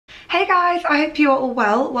Hey guys, I hope you're all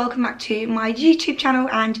well. Welcome back to my YouTube channel,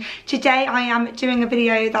 and today I am doing a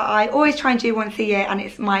video that I always try and do once a year, and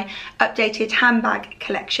it's my updated handbag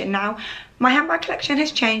collection. Now, my handbag collection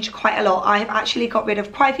has changed quite a lot. I have actually got rid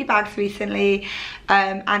of quite a few bags recently,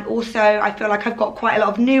 and also I feel like I've got quite a lot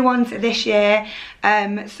of new ones this year.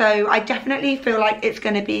 So I definitely feel like it's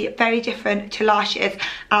going to be very different to last year's.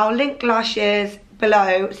 I'll link last year's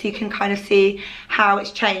below so you can kind of see how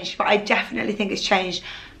it's changed, but I definitely think it's changed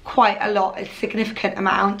quite a lot, a significant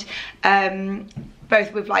amount,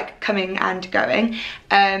 both with like coming and going.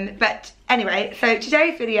 But anyway, so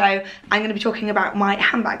today's video I'm going to be talking about my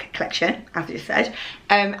handbag collection, as I just said,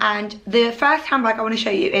 and the first handbag I want to show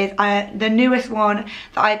you is the newest one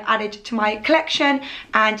that I've added to my collection,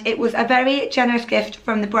 and it was a very generous gift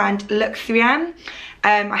from the brand Luxe 3M.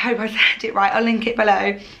 I hope I said it right. I'll link it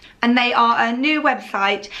below. And they are a new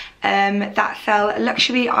website that sell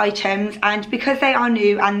luxury items, and because they are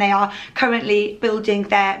new and they are currently building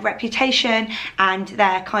their reputation and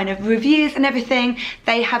their kind of reviews and everything,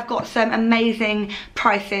 they have got some amazing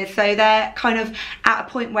prices. So they're kind of at a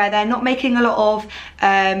point where they're not making a lot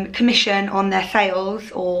of commission on their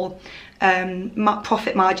sales or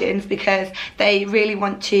profit margins, because they really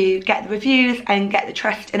want to get the reviews and get the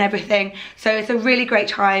trust and everything. So it's a really great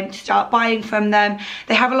time to start buying from them.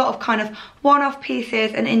 They have a lot of kind of one-off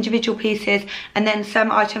pieces and individual pieces, and then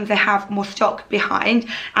some items they have more stock behind.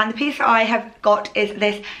 And the piece that I have got is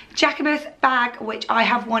this Jacquemus bag, which I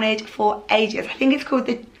have wanted for ages. I think it's called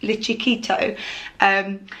the Le Chiquito,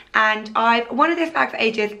 and I've wanted this bag for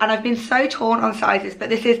ages, and I've been so torn on sizes, but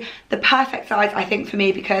this is the perfect size I think for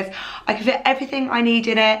me, because I can fit everything I need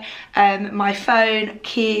in it. My phone,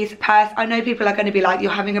 keys, purse. I know people are going to be like,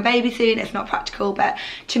 you're having a baby soon, it's not practical, but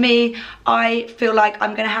to me, I feel like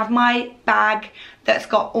I'm going to have my bag that's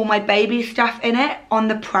got all my baby stuff in it on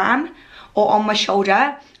the pram or on my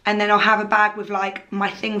shoulder, and then I'll have a bag with like my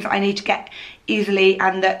things that I need to get easily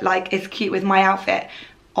and that like is cute with my outfit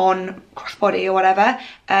on crossbody or whatever,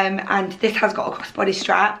 and this has got a crossbody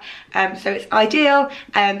strap, so it's ideal.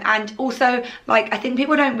 And also, like, I think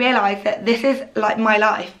people don't realise that this is like my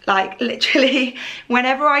life. Like, literally,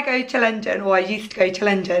 whenever I go to London, or I used to go to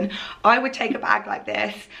London, I would take a bag like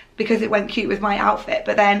this because it went cute with my outfit,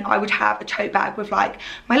 but then I would have a tote bag with like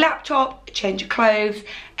my laptop, a change of clothes,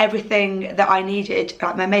 everything that I needed,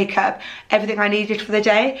 like my makeup, everything I needed for the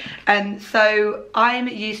day. So I'm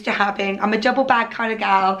used to having, I'm a double bag kind of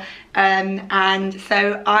gal, and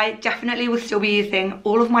so I definitely will still be using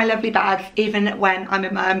all of my lovely bags even when I'm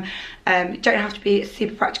a mum. Don't have to be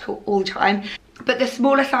super practical all the time. But the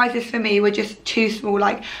smaller sizes for me were just too small.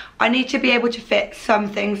 Like, I need to be able to fit some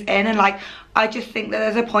things in, and like, I just think that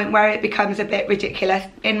there's a point where it becomes a bit ridiculous,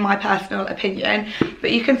 in my personal opinion.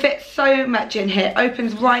 But you can fit so much in here. It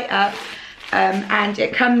opens right up, and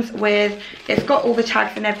it comes with, it's got all the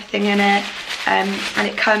tags and everything in it, and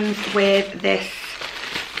it comes with this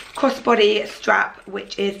crossbody strap,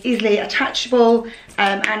 which is easily attachable,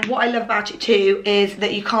 and what I love about it too is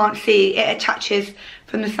that you can't see, it attaches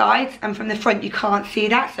from the sides, and from the front you can't see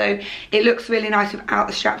that, so it looks really nice without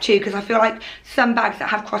the strap too, because I feel like some bags that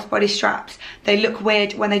have crossbody straps, they look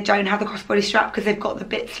weird when they don't have the crossbody strap because they've got the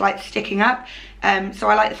bits like sticking up. So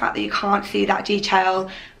I like the fact that you can't see that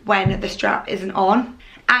detail when the strap isn't on.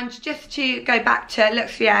 And just to go back to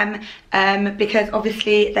Luxe 3M, because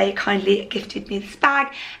obviously they kindly gifted me this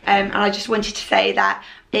bag, and I just wanted to say that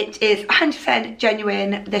it is 100%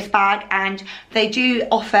 genuine, this bag, and they do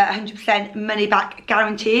offer 100% money back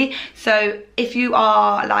guarantee. So if you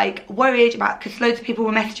are like worried about, because loads of people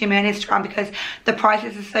were messaging me on Instagram because the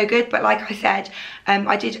prices are so good, but like I said,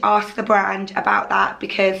 I did ask the brand about that,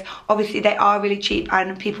 because obviously they are really cheap,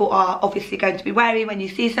 and people are obviously going to be wary when you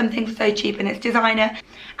see something so cheap and it's designer.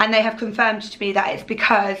 And they have confirmed to me that it's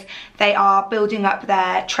because they are building up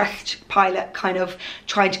their trust pilot, kind of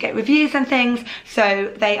trying to get reviews and things.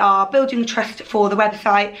 So they are building trust for the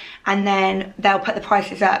website, and then they'll put the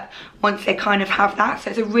prices up once they kind of have that. So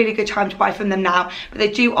it's a really good time to buy from them now. But they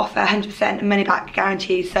do offer 100% money back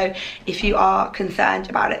guarantee, so if you are concerned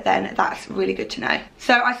about it, then that's really good to know.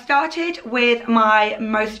 So I started with my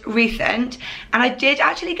most recent, and I did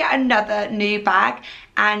actually get another new bag,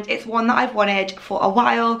 and it's one that I've wanted for a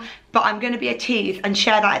while, but I'm going to be a tease and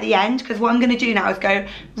share that at the end, because what I'm going to do now is go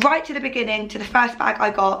right to the beginning, to the first bag I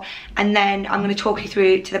got, and then I'm going to talk you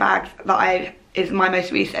through to the bags that is my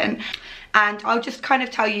most recent. And I'll just kind of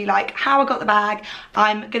tell you like how I got the bag.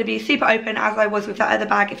 I'm going to be super open, as I was with that other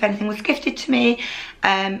bag, if anything was gifted to me,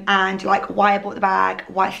 and like why I bought the bag,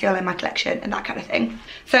 why it's still in my collection, and that kind of thing.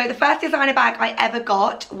 So the first designer bag I ever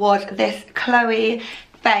got was this Chloe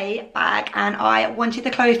Faye bag, and I wanted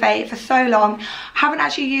the Chloe Faye for so long. I haven't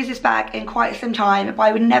actually used this bag in quite some time, but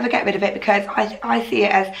I would never get rid of it because I see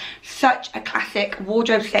it as such a classic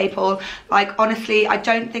wardrobe staple. Like, honestly, I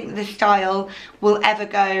don't think that this style will ever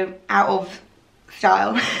go out of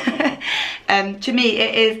style. To me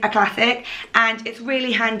it is a classic, and it's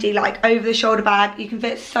really handy, like over the shoulder bag. You can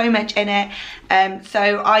fit so much in it,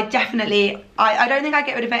 so I definitely, I don't think I'd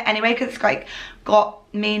get rid of it anyway because it's like got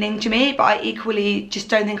meaning to me, but I equally just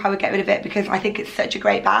don't think I would get rid of it because I think it's such a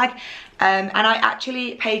great bag. And I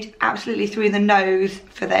actually paid absolutely through the nose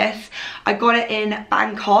for this. I got it in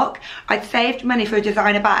Bangkok. I'd saved money for a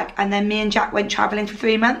designer bag, and then me and Jack went traveling for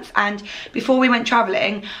 3 months, and before we went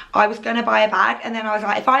traveling I was going to buy a bag, and then I was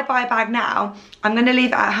like, if I buy a bag now I'm going to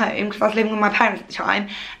leave it at home because I was living with my parents at the time,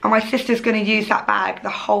 and my sister's going to use that bag the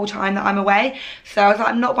whole time that I'm away. So I was like,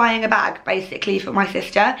 I'm not buying a bag basically for my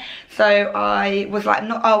sister. So I was like,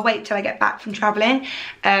 I'll wait till I get back from traveling.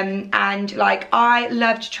 And like, I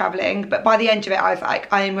loved traveling, but by the end of it I was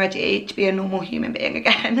like, I am ready to be a normal human being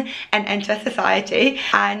again and enter society.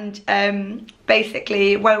 And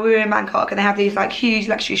basically when we were in Bangkok, and they have these like huge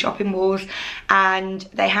luxury shopping malls, and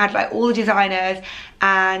they had like all the designers,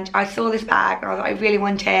 and I saw this bag and I was like, I really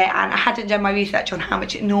want it, and I hadn't done my research on how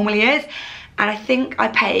much it normally is, and I think I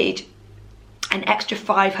paid an extra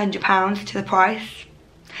 £500 to the price.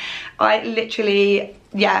 I literally,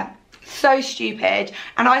 yeah, so stupid.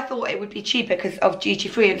 And I thought it would be cheaper because of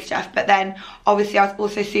duty-free and stuff, but then obviously I was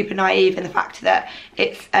also super naive in the fact that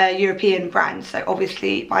it's a European brand, so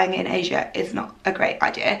obviously buying it in Asia is not a great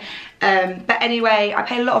idea. But anyway, I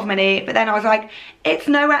paid a lot of money, but then I was like, it's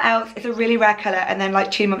nowhere else, it's a really rare colour, and then like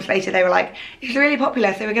 2 months later they were like, it's really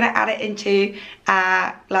popular, so we're going to add it into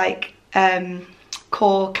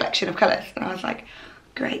core collection of colours. And I was like,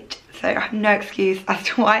 great. So I have no excuse as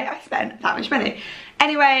to why I spent that much money.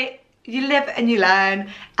 Anyway, you live and you learn,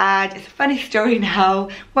 and it's a funny story now.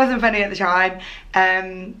 Wasn't funny at the time,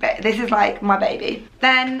 but this is like my baby.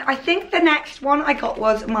 Then I think the next one I got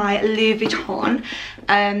was my Louis Vuitton,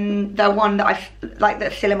 the one that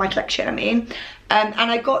that's still in my collection, I mean. And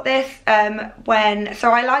I got this so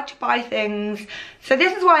I like to buy things, so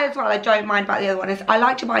this is why as well I don't mind about the other one, is I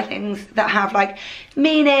like to buy things that have like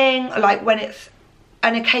meaning, like when it's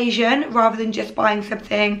an occasion, rather than just buying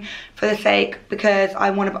something for the sake because I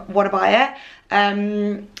want to buy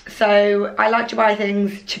it. So I like to buy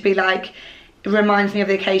things to be like, it reminds me of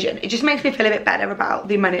the occasion. It just makes me feel a bit better about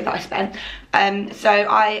the money that I spent. So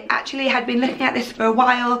I actually had been looking at this for a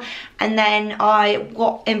while, and then I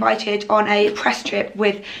got invited on a press trip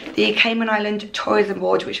with the Cayman Island Tourism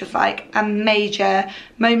Board, which was like a major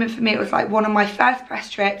moment for me. It was like one of my first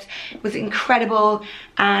press trips. It was incredible,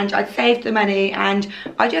 and I'd saved the money, and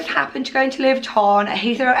I just happened to go into Louis Vuitton at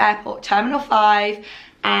Heathrow Airport, Terminal 5,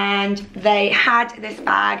 and they had this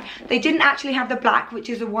bag. They didn't actually have the black, which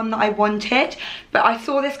is the one that I wanted, but I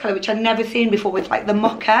saw this colour which I'd never seen before with like the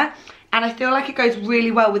mocha, and I feel like it goes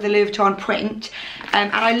really well with the Louis Vuitton print.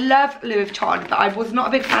 And I love Louis Vuitton, but I was not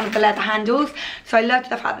a big fan of the leather handles, so I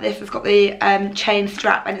loved the fact that this has got the chain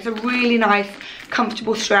strap, and it's a really nice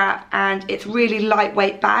comfortable strap, and it's really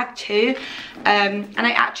lightweight bag too. And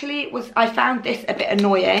I found this a bit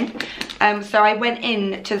annoying, so I went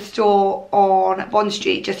in to the store on Bond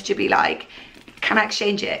Street just to be like, can I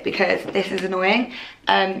exchange it, because this is annoying.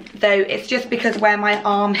 Though it's just because where my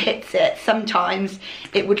arm hits it, sometimes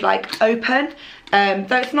it would like open.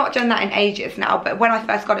 Though it's not done that in ages now, but when I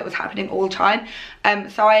first got it, it was happening all the time.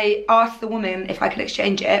 So I asked the woman if I could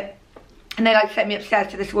exchange it, and they like sent me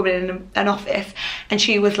upstairs to this woman in an office, and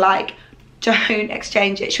she was like, don't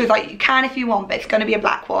exchange it. She was like, you can if you want, but it's going to be a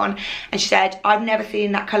black one. And she said, I've never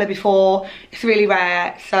seen that colour before, it's really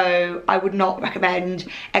rare, so I would not recommend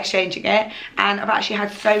exchanging it. And I've actually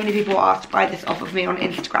had so many people ask to buy this off of me on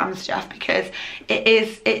Instagram and stuff, because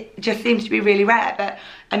it just seems to be really rare. But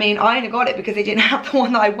I mean, I only got it because they didn't have the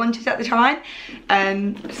one that I wanted at the time.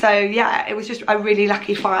 So yeah, it was just a really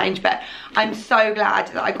lucky find, but I'm so glad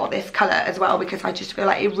that I got this colour as well, because I just feel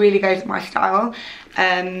like it really goes with my style.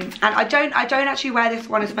 And I don't actually wear this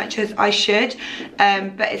one as much as I should,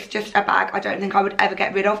 but it's just a bag I don't think I would ever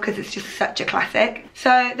get rid of because it's just such a classic.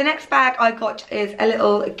 So the next bag I got is a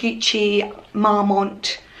little Gucci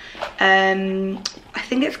Marmont, I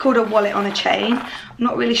think it's called a wallet on a chain, I'm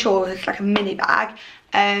not really sure, it's like a mini bag.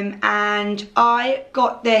 And I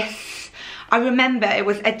got this, I remember it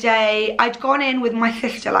was a day, I'd gone in with my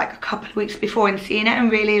sister like a couple of weeks before and seen it and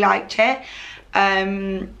really liked it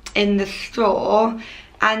in the store.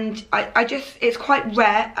 And I just, it's quite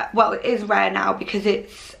rare, well it is rare now because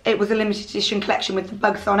it was a limited edition collection with the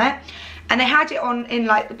bugs on it. And they had it on in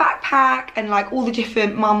like the backpack and like all the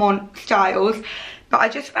different Marmont styles. but I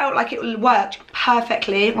just felt like it worked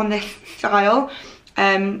perfectly on this style.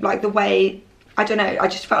 Like the way, I don't know, I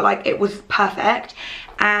just felt like it was perfect,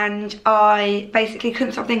 and I basically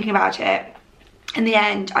couldn't stop thinking about it. In the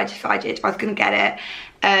end, I decided I was gonna get it,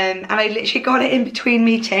 and I literally got it in between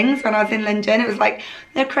meetings when I was in London. It was like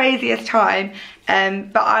the craziest time,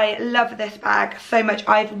 but I love this bag so much.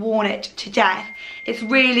 I've worn it to death. It's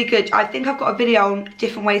really good. I think I've got a video on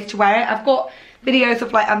different ways to wear it. I've got videos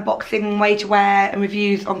of like unboxing and way to wear and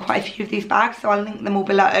reviews on quite a few of these bags, so I'll link them all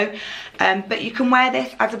below. But you can wear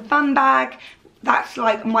this as a bum bag. That's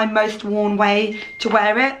like my most worn way to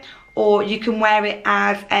wear it. Or you can wear it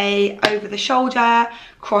as a over the shoulder,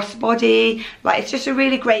 crossbody. Like, it's just a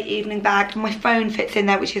really great evening bag. My phone fits in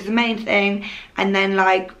there, which is the main thing, and then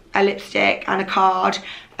like a lipstick and a card.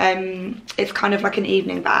 It's kind of like an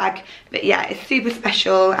evening bag, but yeah, it's super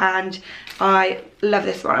special, and I love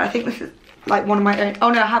this one. I think this is like one of my own. Oh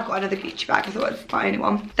no, I have got another Gucci bag. I thought it was my only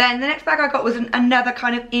one. Then the next bag I got was another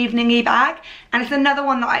kind of evening-y bag, and it's another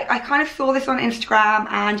one that I kind of saw this on Instagram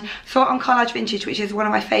and saw it on Collage Vintage, which is one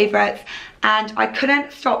of my favourites, and I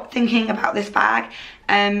couldn't stop thinking about this bag.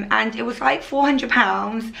 And it was like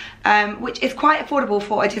 £400, which is quite affordable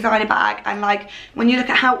for a designer bag. And like, when you look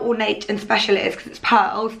at how ornate and special it is because it's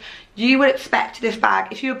pearls, you would expect this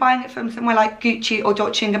bag, if you were buying it from somewhere like Gucci or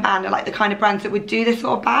Dolce & Gabbana, like the kind of brands that would do this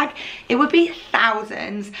sort of bag, it would be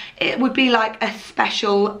thousands. It would be like a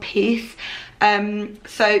special piece.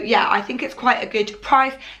 So yeah, I think it's quite a good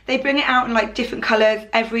price. They bring it out in like different colours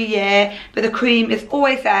every year, but the cream is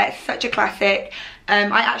always there. It's such a classic.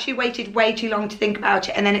 I actually waited way too long to think about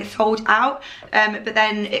it, and then it sold out, but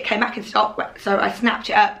then it came back in stock, so I snapped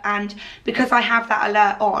it up. And because I have that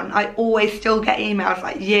alert on, I always still get emails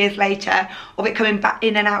like years later of it coming back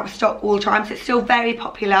in and out of stock all the time, so it's still very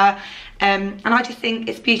popular. And I just think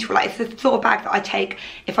it's beautiful. Like, it's the sort of bag that I take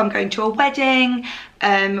if I'm going to a wedding,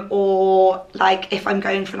 or like if I'm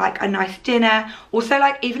going for like a nice dinner. Also,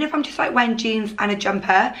 like, even if I'm just like wearing jeans and a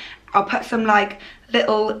jumper, I'll put some like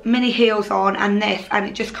little mini heels on and this, and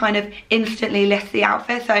it just kind of instantly lifts the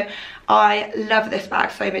outfit. So I love this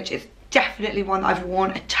bag so much. It's definitely one that I've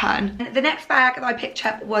worn a ton. The next bag that I picked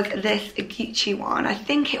up was this Gucci one. I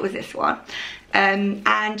think it was this one. And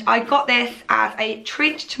I got this as a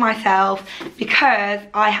treat to myself because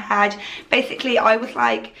I had, basically I was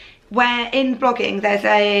like, where in blogging there's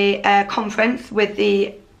a conference with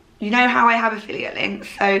the, you know how I have affiliate links,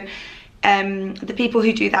 so the people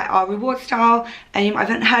who do that are Reward Style, and you might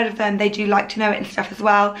have heard of them. They do Like to Know It and stuff as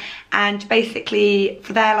well, and basically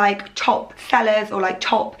for their like top sellers or like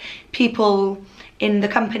top people in the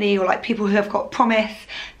company, or like people who have got promise,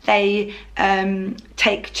 they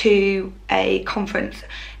take to a conference,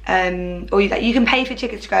 or you can pay for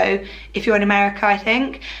tickets to go if you're in America, I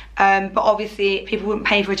think, but obviously people wouldn't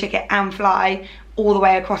pay for a ticket and fly all the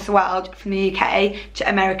way across the world from the UK to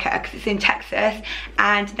America because it's in Texas,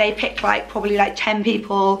 and they pick like probably like 10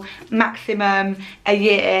 people maximum a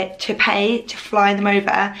year to pay to fly them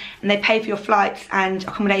over, and they pay for your flights and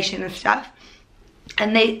accommodation and stuff.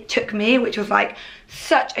 And they took me, which was like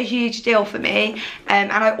such a huge deal for me,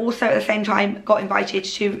 and I also at the same time got invited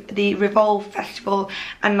to the Revolve festival,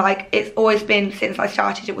 and like it's always been, since I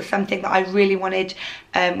started, it was something that I really wanted,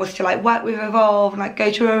 was to like work with Revolve and like go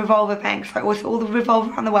to a Revolve event, because I always saw all the Revolve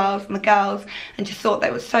around the world and the girls and just thought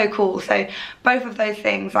they were so cool. So both of those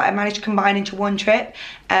things like I managed to combine into one trip,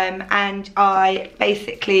 and I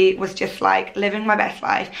basically was just like living my best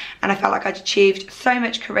life, and I felt like I'd achieved so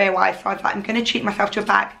much career-wise. So I was like, I'm going to treat myself to a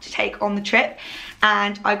bag to take on the trip,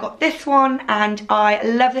 and I got this one, and I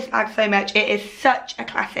love this bag so much. It is such a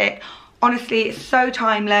classic. Honestly, it's so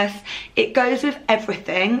timeless. It goes with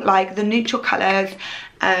everything, like the neutral colours.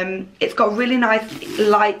 It's got a really nice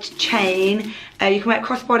light chain. You can wear it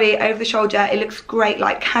crossbody, over the shoulder. It looks great,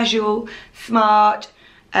 like casual, smart,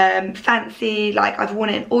 fancy. Like, I've worn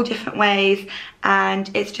it in all different ways, and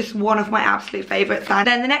it's just one of my absolute favourites. And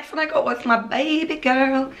then the next one I got was my baby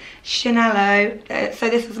girl Chanel. So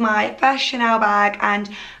this was my first Chanel bag, and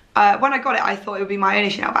when I got it I thought it would be my only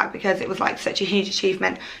Chanel bag because it was like such a huge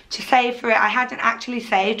achievement to save for it. I hadn't actually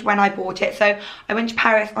saved when I bought it, so I went to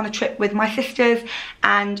Paris on a trip with my sisters,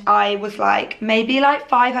 and I was like maybe like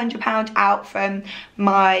 £500 out from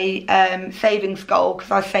my savings goal,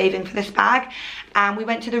 because I was saving for this bag. And we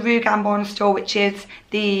went to the Rue Gambon store, which is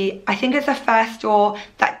I think it's the first store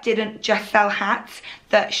that didn't just sell hats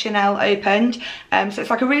that Chanel opened. So it's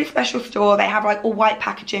like a really special store. They have like all white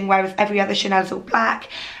packaging, whereas every other Chanel is all black.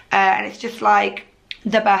 And it's just like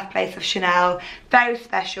the birthplace of Chanel, very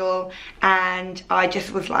special. And I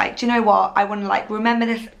just was like, do you know what? I want to like remember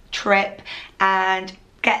this trip and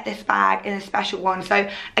get this bag in a special one. So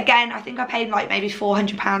again, I think I paid like maybe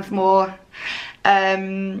 £400 more.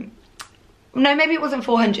 No, maybe it wasn't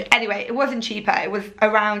 400. Anyway, it wasn't cheaper. It was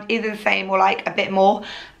around either the same or like a bit more.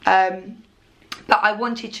 But I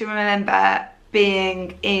wanted to remember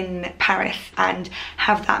being in Paris and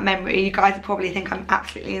have that memory. You guys probably think I'm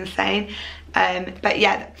absolutely insane. But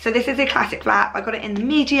yeah, so this is a classic wrap. I got it in the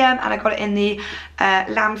medium and I got it in the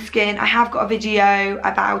lambskin. I have got a video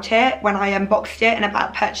about it when I unboxed it and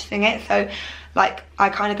about purchasing it. So like I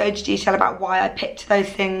kind of go into detail about why I picked those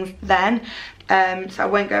things then. So I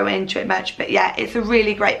won't go into it much, but yeah, it's a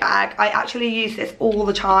really great bag. I actually use this all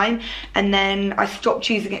the time, and then I stopped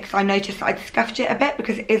using it because I noticed I'd scuffed it a bit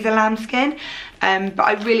because it is a lambskin. But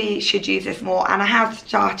I really should use this more, and I have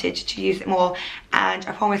started to use it more, and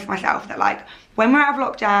I promised myself that like when we're out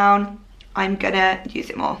of lockdown, I'm gonna use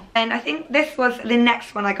it more. And I think this was the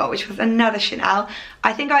next one I got, which was another Chanel.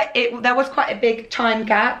 I think there was quite a big time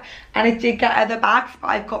gap, and I did get other bags, but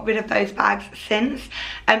I've got rid of those bags since.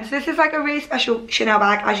 So this is like a really special Chanel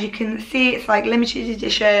bag. As you can see, it's like limited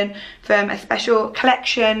edition from a special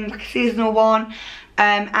collection, like a seasonal one.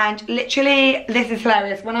 And literally, this is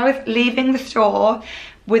hilarious. When I was leaving the store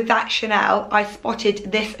with that Chanel, I spotted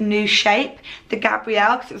this new shape, the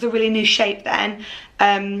Gabrielle, because it was a really new shape then,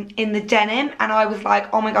 in the denim, and I was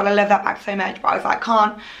like, oh my god, I love that bag so much. But I was like,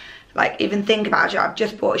 can't like even think about it. I've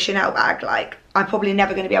just bought a Chanel bag, like I'm probably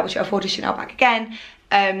never going to be able to afford a Chanel bag again.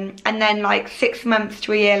 And then like 6 months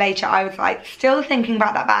to a year later, I was like still thinking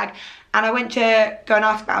about that bag, and I went to go and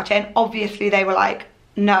ask about it, and obviously they were like,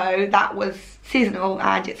 no, that was seasonal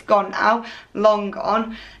and it's gone now, long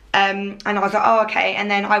gone. And I was like, oh okay.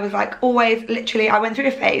 And then I was like, always, literally, I went through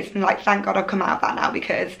a phase, and like thank god I've come out of that now,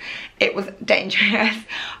 because it was dangerous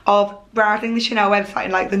of browsing the Chanel website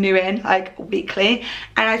and like the new in like weekly,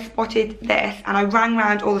 and I spotted this, and I rang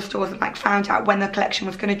around all the stores and like found out when the collection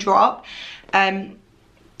was going to drop.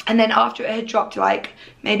 And then after it had dropped, like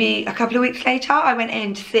maybe a couple of weeks later, I went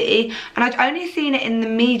in to see, and I'd only seen it in the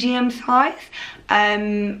medium size,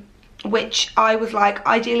 which I was like,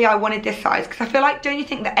 ideally I wanted this size, because I feel like, don't you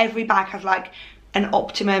think that every bag has like an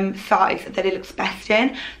optimum size that it looks best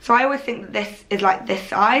in? So I always think that this is like this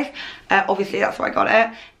size. Obviously that's why I got it.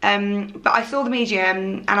 But I saw the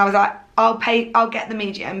medium and I was like, I'll get the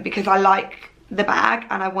medium because I like the bag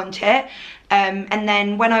and I want it. And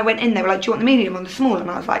then when I went in, they were like, do you want the medium or the small? And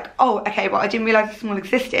I was like, oh okay, well I didn't realise the small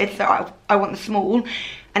existed, so I want the small.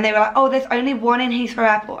 And they were like, oh, there's only one in Heathrow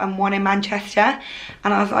Airport and one in Manchester.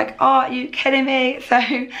 And I was like, oh, are you kidding me? So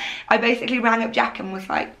I basically rang up Jack and was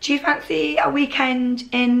like, do you fancy a weekend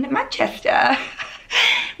in Manchester?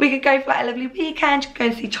 We could go for like a lovely weekend, go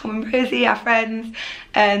and see Tom and Rosie, our friends.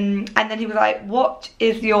 And then he was like, what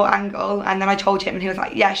is your angle? And then I told him, and he was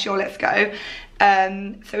like, yeah, sure, let's go.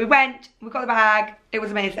 So we went, we got the bag, it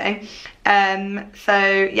was amazing.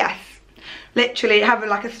 So yes, literally have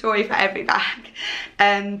like a story for every bag.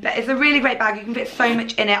 But it's a really great bag. You can fit so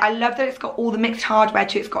much in it. I love that it's got all the mixed hardware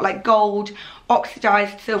too. It's got like gold,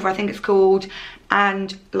 oxidized silver I think it's called,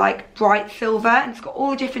 and like bright silver, and it's got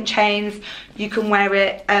all the different chains. You can wear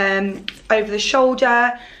it over the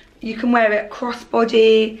shoulder, you can wear it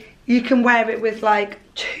crossbody, you can wear it with like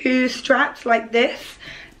 2 straps like this,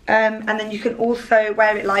 and then you can also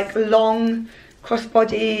wear it like long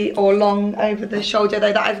crossbody or long over the shoulder,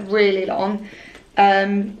 though that is really long.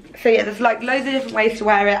 So yeah, there's like loads of different ways to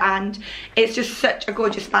wear it, and it's just such a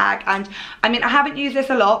gorgeous bag. And I mean, I haven't used this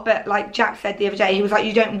a lot, but like Jack said the other day, he was like,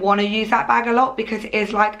 you don't want to use that bag a lot because it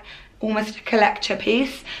is like almost a collector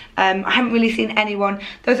piece. I haven't really seen anyone,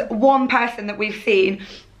 there's one person that we've seen,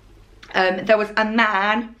 there was a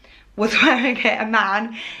man was wearing it, a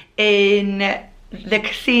man in the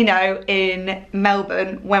casino in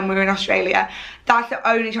Melbourne when we were in Australia. That's the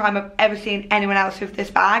only time I've ever seen anyone else with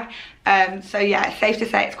this bag. So yeah, it's safe to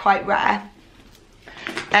say it's quite rare.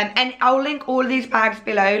 And I'll link all of these bags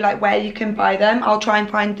below, like where you can buy them. I'll try and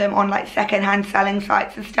find them on like second-hand selling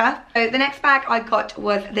sites and stuff. So the next bag I got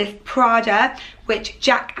was this Prada, which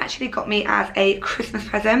Jack actually got me as a Christmas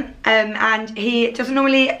present. And he doesn't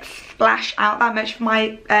normally splash out that much for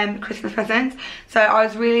my Christmas presents, so I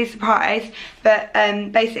was really surprised. But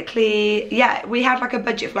basically, yeah, we had like a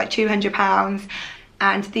budget for like £200.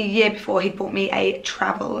 And the year before, he bought me a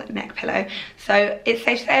travel neck pillow. So it's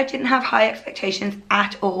safe to say I didn't have high expectations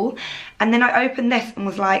at all. And then I opened this and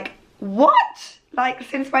was like, what? Like,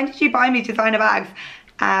 since when did you buy me designer bags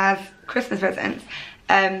as Christmas presents?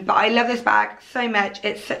 But I love this bag so much.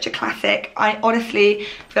 It's such a classic. I honestly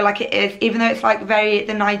feel like it is, even though it's like very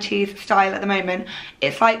the 90s style at the moment,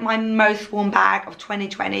 it's like my most worn bag of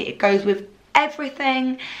 2020. It goes with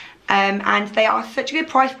everything. and they are such a good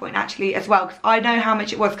price point actually as well, because I know how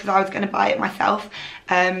much it was because I was going to buy it myself,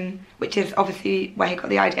 which is obviously where he got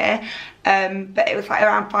the idea. But it was like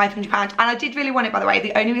around £500, and I did really want it, by the way.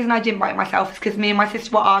 The only reason I didn't buy it myself is because me and my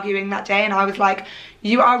sister were arguing that day, and I was like,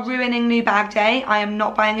 you are ruining new bag day. I am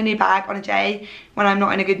not buying a new bag on a day when I'm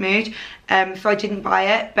not in a good mood. So I didn't buy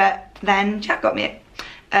it, but then Jack got me it.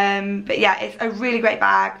 But yeah, it's a really great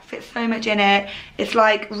bag, fits so much in it. It's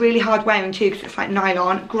like really hard wearing too because it's like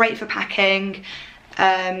nylon, great for packing.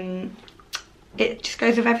 It just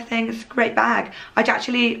goes with everything. It's a great bag. I'd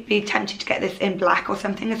actually be tempted to get this in black or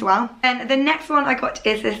something as well. And the next one I got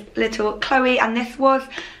is this little Chloe, and this was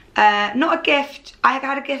not a gift. I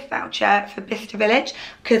had a gift voucher for Bicester Village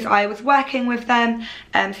because I was working with them,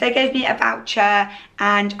 so they gave me a voucher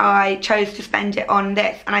and I chose to spend it on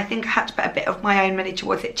this, and I think I had to put a bit of my own money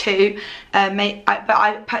towards it too, but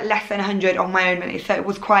I put less than 100 on my own money, so it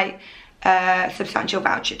was quite a substantial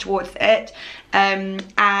voucher towards it.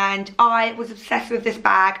 And I was obsessed with this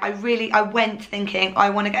bag. I went thinking I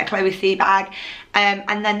want to get a Chloe C bag,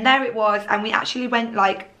 and then there it was, and we actually went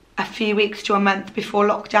like a few weeks to a month before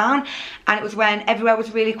lockdown, and it was when everywhere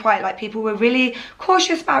was really quiet. Like, people were really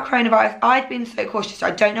cautious about coronavirus. I'd been so cautious, so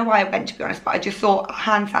I don't know why I went, to be honest, but I just thought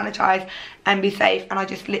hand sanitize and be safe, and I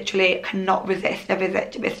just literally cannot resist a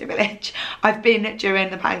visit to Bicester Village. I've been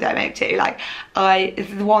during the pandemic too. Like, this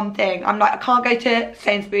is the one thing I'm like, I can't go to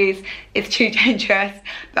Sainsbury's, it's too dangerous,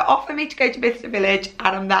 but offer me to go to Bicester Village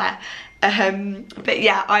and I'm there. But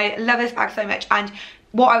yeah, I love this bag so much. And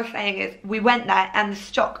what I was saying is, we went there and the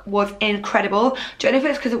stock was incredible. Don't know if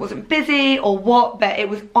it's because it wasn't busy or what, but it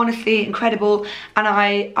was honestly incredible. And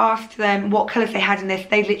I asked them what colours they had in this.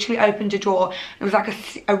 They literally opened a drawer. It was like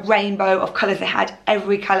a rainbow of colours. They had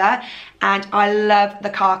every colour, and I love the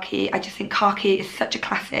khaki. I just think khaki is such a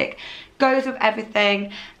classic. Goes with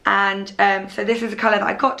everything. And so this is a colour that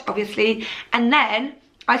I got, obviously. And then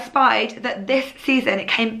I spied that this season it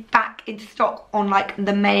came back into stock on like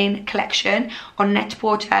the main collection on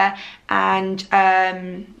Net-a-Porter and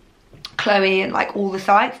Chloe and like all the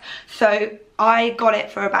sites. So I got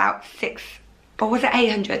it for about or was it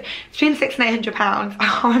 800? Between £600 and £800, I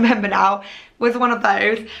can't remember now. Was one of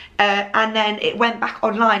those, and then it went back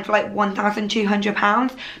online for like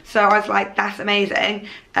 £1,200. So I was like, that's amazing.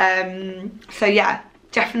 So yeah,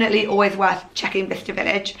 definitely always worth checking Bicester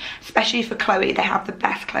Village, especially for Chloe. They have the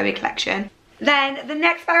best Chloe collection. Then the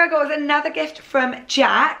next bag I got was another gift from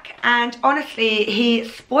Jack, and honestly he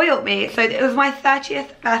spoiled me. So it was my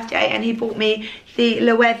 30th birthday and he bought me the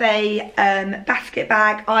Loewe basket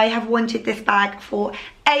bag. I have wanted this bag for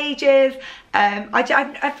ages. I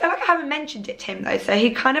feel like I haven't mentioned it to him though, so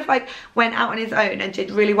he kind of like went out on his own and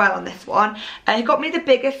did really well on this one. He got me the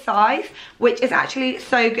biggest size, which is actually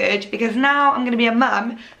so good because now I'm going to be a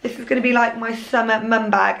mum. This is going to be like my summer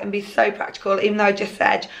mum bag and be so practical, even though I just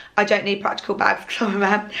said I don't need practical bags because I'm a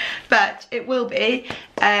mum, but it will be.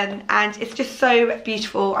 And it's just so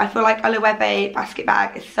beautiful. I feel like a Loewe basket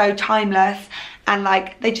bag is so timeless, and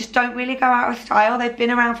like they just don't really go out of style. They've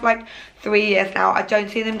been around for like 3 years now. I don't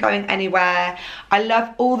see them going anywhere. I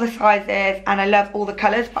love all the sizes and I love all the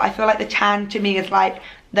colours, but I feel like the tan to me is like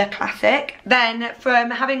the classic. Then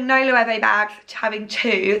from having no Loewe bags to having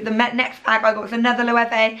two, the next bag I got was another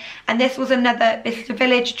Loewe, and this was another Bicester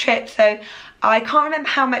Village trip. So I can't remember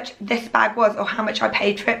how much this bag was or how much I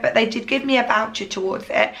paid for it, but they did give me a voucher towards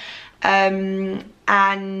it.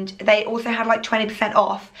 And they also had like 20%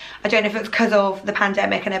 off. I don't know if it's because of the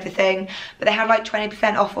pandemic and everything, but they had like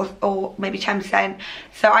 20% off or maybe 10%.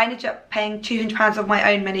 So I ended up paying £200 of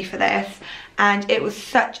my own money for this, and it's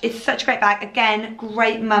such a great bag. Again,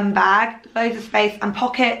 great mum bag, loads of space and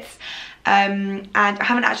pockets. And I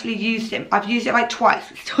haven't actually used it. I've used it like twice.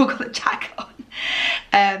 It's still got the tag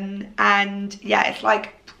on. And yeah, it's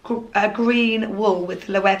like a green wool with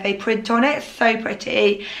Loewe print on it. It's so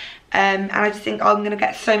pretty. And I just think I'm going to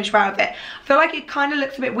get so much out of it. I feel like it kind of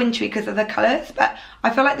looks a bit wintry because of the colours, but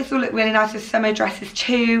I feel like this will look really nice with summer dresses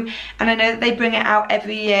too. And I know that they bring it out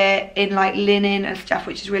every year in like linen and stuff,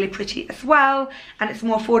 which is really pretty as well. And it's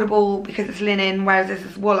more affordable because it's linen, whereas this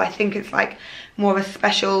is wool. I think it's like more of a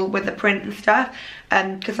special with the print and stuff.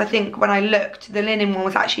 Because I think when I looked, the linen one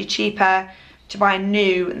was actually cheaper to buy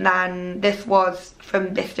new than this was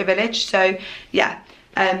from Bicester Village. So yeah,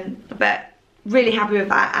 but really happy with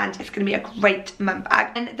that, and it's going to be a great mum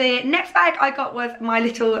bag. And the next bag I got was my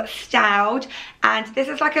little Staud, and this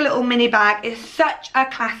is like a little mini bag. It's such a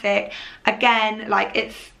classic. Again,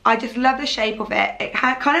 like I just love the shape of it. It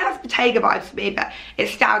kind of has Bottega vibes to me, but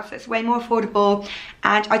it's Staud, so it's way more affordable.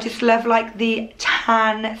 And I just love like the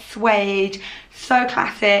tan suede, so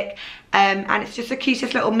classic. and it's just the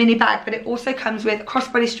cutest little mini bag, but it also comes with a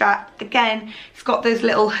crossbody strap. Again, it's got those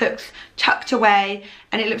little hooks tucked away,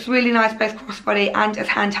 and it looks really nice both crossbody and as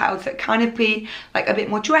handheld, so it kind of be like a bit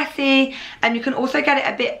more dressy. And you can also get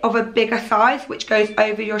it a bit of a bigger size, which goes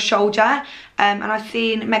over your shoulder, and I've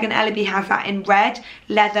seen Megan Ellaby has that in red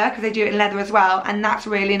leather, because they do it in leather as well, and that's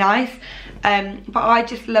really nice. But I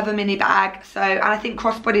just love a mini bag, so, and I think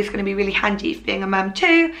crossbody is going to be really handy for being a mum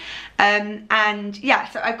too. And yeah,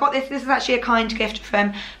 so I got this. This is actually a kind gift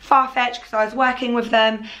from Farfetch, because I was working with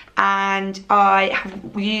them and I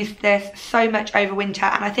have used this so much over winter,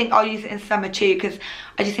 and I think I'll use it in summer too, because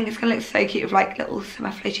I just think it's gonna look so cute with like little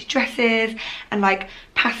summer floaty dresses and like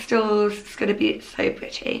pastels. It's gonna be so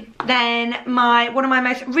pretty. Then one of my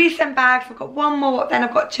most recent bags, I've got one more, then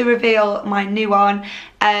I've got to reveal my new one,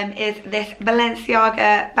 is this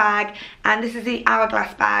Balenciaga bag, and this is the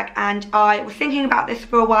Hourglass bag, and I was thinking about this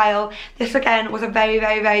for a while. This again was a very,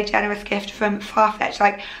 very, very generous gift from Farfetch,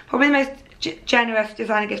 like probably the most generous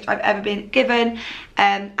designer gift I've ever been given,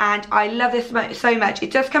 and I love this so much.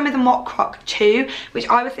 It does come with a mock croc too, which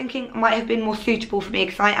I was thinking might have been more suitable for me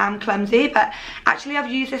because I am clumsy, but actually I've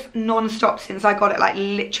used this non-stop since I got it, like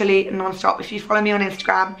literally non-stop. If you follow me on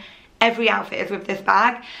Instagram, every outfit is with this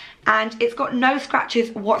bag, and it's got no scratches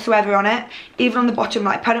whatsoever on it, even on the bottom,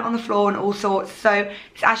 like put it on the floor and all sorts. So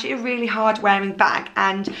it's actually a really hard wearing bag,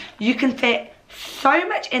 and you can fit so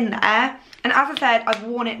much in there. And as I said, I've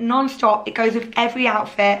worn it non-stop. It goes with every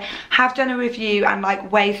outfit. Have done a review and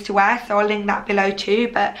like ways to wear, so I'll link that below too.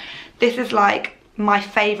 But this is like my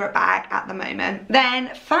favourite bag at the moment. Then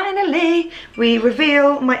finally, we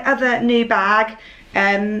reveal my other new bag,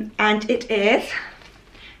 and it is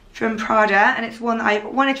from Prada, and it's one that I've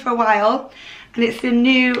wanted for a while. And it's the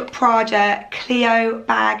new Prada Clio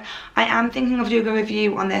bag. I am thinking of doing a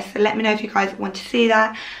review on this, so let me know if you guys want to see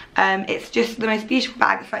that. It's just the most beautiful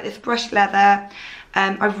bag. It's like this brushed leather.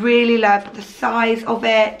 I really love the size of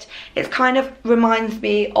it. It kind of reminds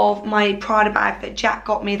me of my Prada bag that Jack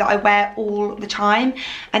got me that I wear all the time.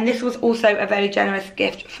 And this was also a very generous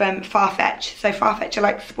gift from Farfetch. So Farfetch are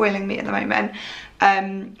like spoiling me at the moment.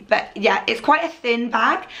 But yeah, it's quite a thin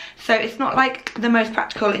bag, so it's not like the most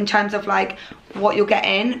practical in terms of like what you'll get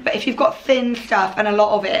in, but if you've got thin stuff and a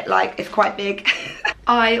lot of it, like it's quite big.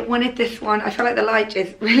 I wanted this one. I feel like the light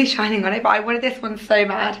is really shining on it, but I wanted this one so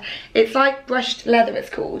bad. It's like brushed leather, it's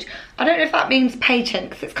called. I don't know if that means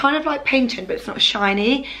patent, because it's kind of like painted but it's not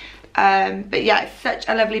shiny. But yeah, it's such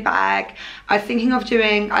a lovely bag. I was thinking of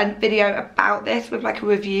doing a video about this with like a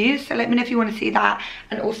review, so let me know if you want to see that,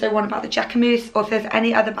 and also one about the Jacquemus, or if there's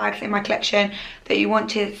any other bags in my collection that you want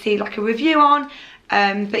to see like a review on.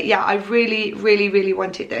 But yeah, I really, really, really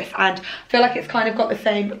wanted this, and I feel like it's kind of got the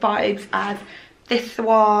same vibes as this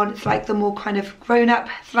one. It's like the more kind of grown up,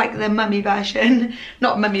 it's like the mummy version.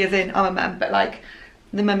 Not mummy as in I'm a mum, but like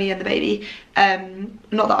the mummy and the baby.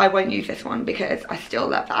 Not that I won't use this one because I still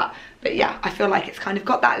love that, but yeah, I feel like it's kind of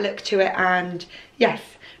got that look to it, and yes,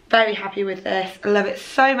 very happy with this. I love it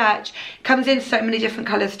so much. It comes in so many different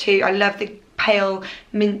colours too. I love the pale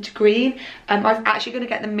mint green. I was actually going to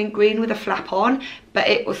get the mint green with a flap on, but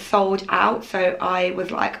it was sold out, so I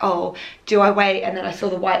was like, oh, do I wait? And then I saw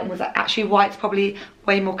the white and was like, actually white's probably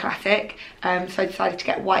way more classic, so I decided to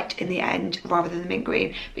get white in the end rather than the mint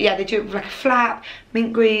green. But yeah, they do it with like a flap,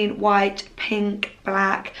 mint green, white, pink,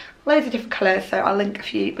 black, loads of different colours, so I'll link a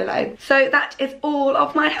few below. So that is all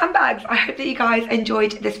of my handbags. I hope that you guys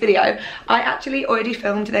enjoyed this video. I actually already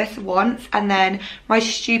filmed this once, and then my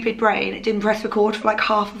stupid brain didn't press record for like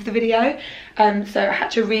half of the video, so I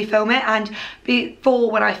had to refilm it, and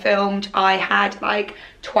before when I filmed I had like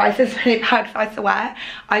twice as many bags, I swear.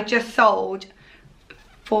 I just sold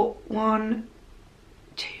for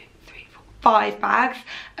 5 bags,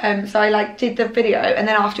 so I like did the video, and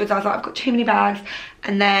then afterwards I was like, I've got too many bags,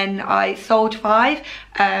 and then I sold 5,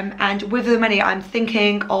 and with the money I'm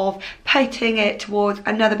thinking of putting it towards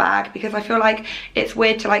another bag, because I feel like it's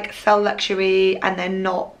weird to like sell luxury and then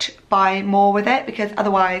not buy more with it, because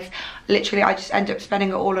otherwise literally I just end up spending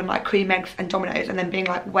it all on like cream eggs and Dominoes, and then being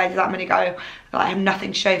like, where does that money go? Like, I have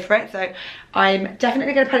nothing to show for it. So I'm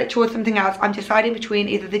definitely going to put it towards something else. I'm deciding between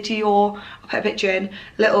either the Dior, I'll put a picture in,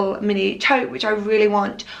 little mini tote, which I really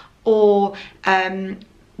want, or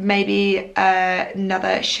maybe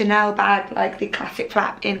another Chanel bag, like the classic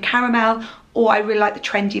flap in caramel, or I really like the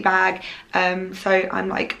trendy bag, so I'm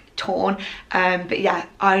like torn. But yeah,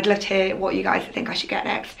 I'd love to hear what you guys think I should get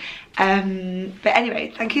next. But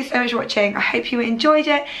anyway, thank you so much for watching. I hope you enjoyed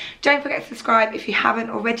it. Don't forget to subscribe if you haven't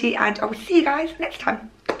already, and I will see you guys next time.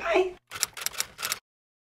 Bye.